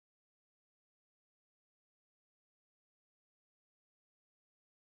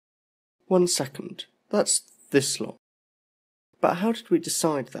1 second. That's this long. But how did we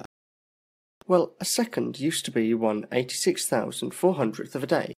decide that? Well, a second used to be 1/86,400th of a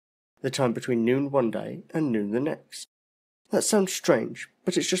day, the time between noon one day and noon the next. That sounds strange,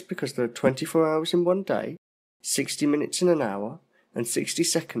 but it's just because there are 24 hours in one day, 60 minutes in an hour, and 60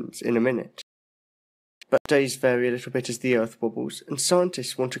 seconds in a minute. But days vary a little bit as the Earth wobbles, and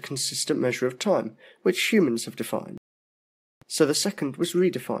scientists want a consistent measure of time, which humans have defined. So the second was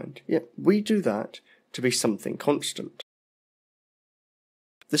redefined, yet we do that to be something constant.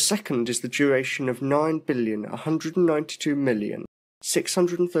 The second is the duration of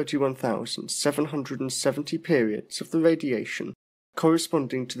 9,192,631,770 periods of the radiation,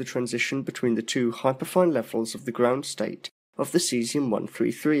 corresponding to the transition between the two hyperfine levels of the ground state of the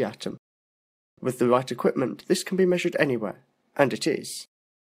cesium-133 atom. With the right equipment, this can be measured anywhere, and it is.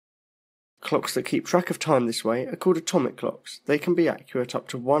 Clocks that keep track of time this way are called atomic clocks. They can be accurate up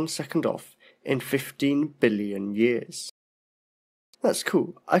to 1 second off in 15 billion years. That's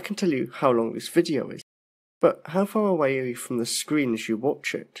cool. I can tell you how long this video is, but how far away are you from the screen as you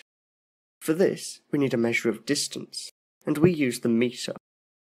watch it? For this, we need a measure of distance, and we use the meter.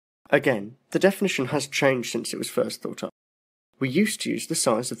 Again, the definition has changed since it was first thought up. We used to use the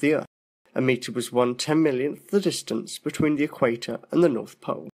size of the Earth. A metre was 1/10,000,000th the distance between the equator and the North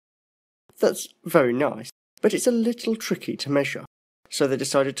Pole. That's very nice, but it's a little tricky to measure. So they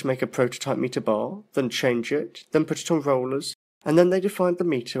decided to make a prototype meter bar, then change it, then put it on rollers, and then they defined the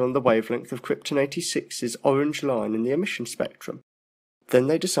meter on the wavelength of Krypton 86's orange line in the emission spectrum. Then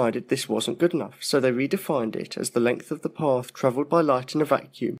they decided this wasn't good enough, so they redefined it as the length of the path travelled by light in a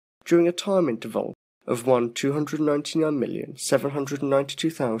vacuum during a time interval of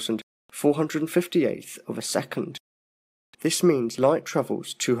 1/299,792,458th of a second. This means light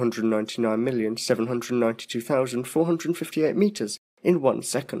travels 299,792,458 meters in 1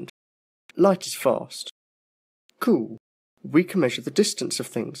 second. Light is fast. Cool. We can measure the distance of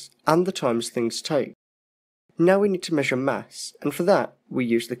things and the times things take. Now we need to measure mass, and for that we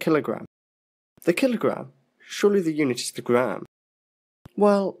use the kilogram. The kilogram? Surely the unit is the gram.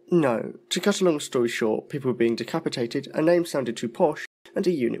 Well, no. To cut a long story short, people were being decapitated, a name sounded too posh, and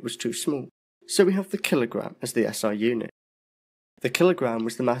a unit was too small. So we have the kilogram as the SI unit. The kilogram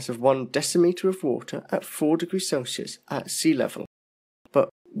was the mass of 1 decimetre of water at 4 degrees Celsius at sea level. But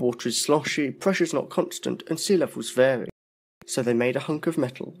water is sloshy, pressure's not constant, and sea levels vary. So they made a hunk of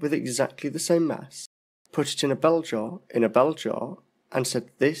metal with exactly the same mass, put it in a bell jar, and said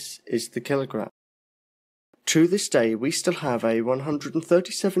this is the kilogram. To this day, we still have a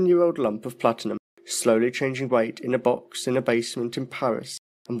 137-year-old lump of platinum slowly changing weight in a box in a basement in Paris,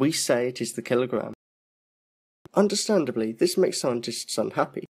 and we say it is the kilogram. Understandably, this makes scientists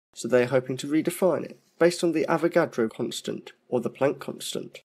unhappy, so they are hoping to redefine it based on the Avogadro constant, or the Planck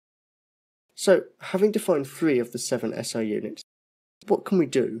constant. So, having defined 3 of the 7 SI units, what can we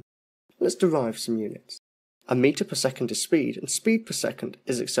do? Let's derive some units. A metre per second is speed, and speed per second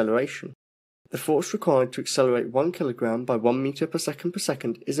is acceleration. The force required to accelerate 1 kilogram by 1 metre per second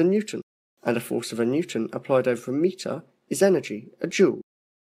is a newton, and a force of a newton applied over a metre is energy, a joule.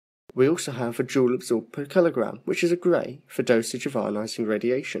 We also have a joule absorbed per kilogram, which is a Gray for dosage of ionising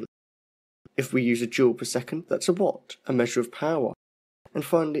radiation. If we use a joule per second, that's a watt, a measure of power. And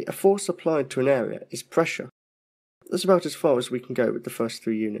finally, a force applied to an area is pressure. That's about as far as we can go with the first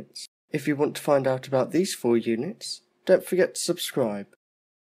 3 units. If you want to find out about these 4 units, don't forget to subscribe.